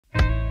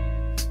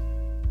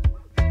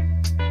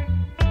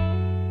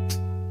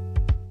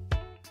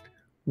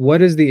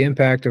What is the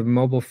impact of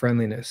mobile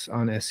friendliness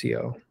on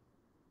SEO?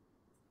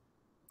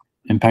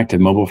 Impact of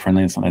mobile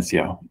friendliness on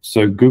SEO.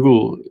 So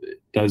Google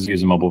does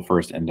use a mobile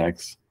first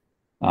index,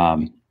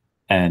 and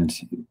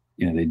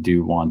they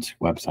do want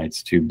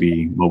websites to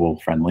be mobile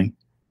friendly.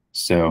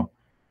 So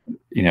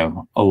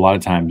a lot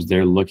of times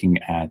they're looking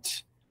at,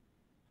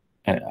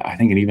 I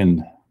think, and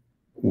even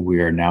we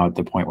are now at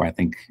the point where I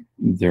think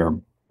there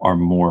are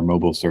more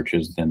mobile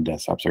searches than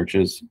desktop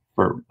searches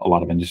for a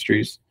lot of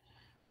industries.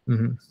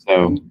 Mm-hmm.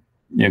 So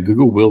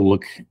Google will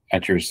look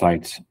at your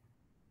site,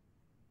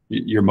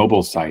 your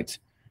mobile site,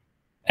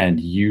 and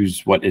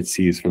use what it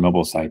sees for the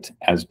mobile site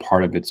as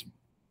part of its,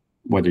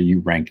 whether you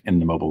rank in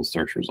the mobile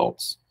search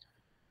results.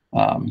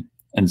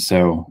 And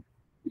so,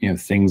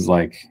 things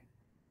like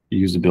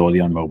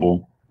usability on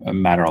mobile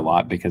matter a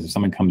lot, because if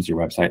someone comes to your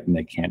website and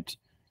they can't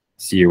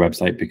see your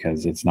website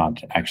because it's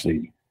not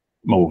actually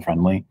mobile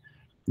friendly,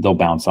 they'll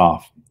bounce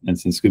off. And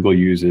since Google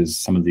uses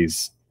some of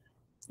these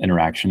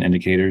interaction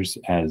indicators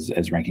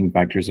as ranking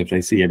factors, if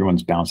they see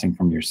everyone's bouncing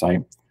from your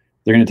site,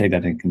 they're going to take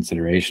that into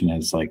consideration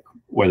as like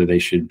whether they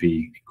should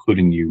be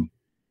including you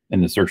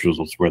in the search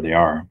results where they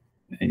are.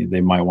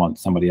 They might want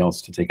somebody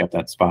else to take up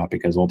that spot,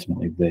 because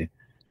ultimately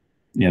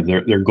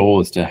their goal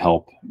is to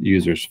help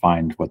users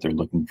find what they're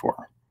looking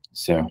for.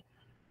 So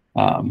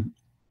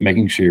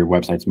making sure your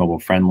website's mobile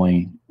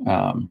friendly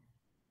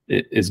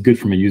it is good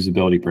from a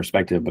usability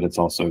perspective, but it's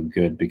also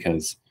good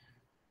because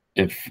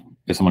if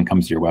someone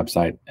comes to your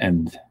website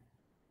and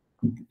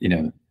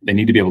they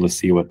need to be able to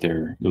see what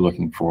they're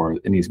looking for,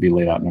 it needs to be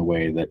laid out in a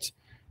way that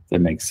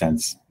makes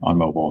sense on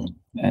mobile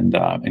and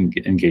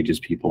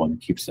engages people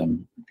and keeps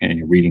them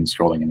reading,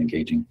 scrolling, and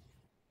engaging.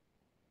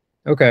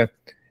 Okay,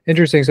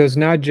 interesting. So it's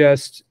not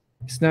just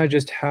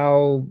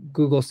how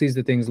Google sees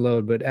the things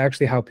load, but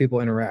actually how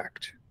people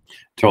interact.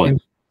 Totally.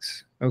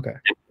 Okay.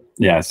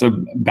 Yeah.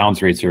 So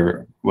bounce rates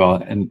are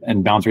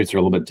and bounce rates are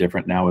a little bit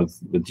different now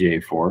with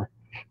GA4.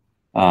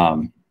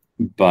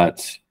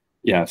 But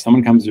yeah, if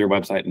someone comes to your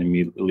website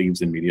and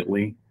leaves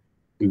immediately,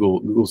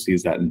 Google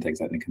sees that and takes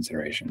that into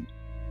consideration.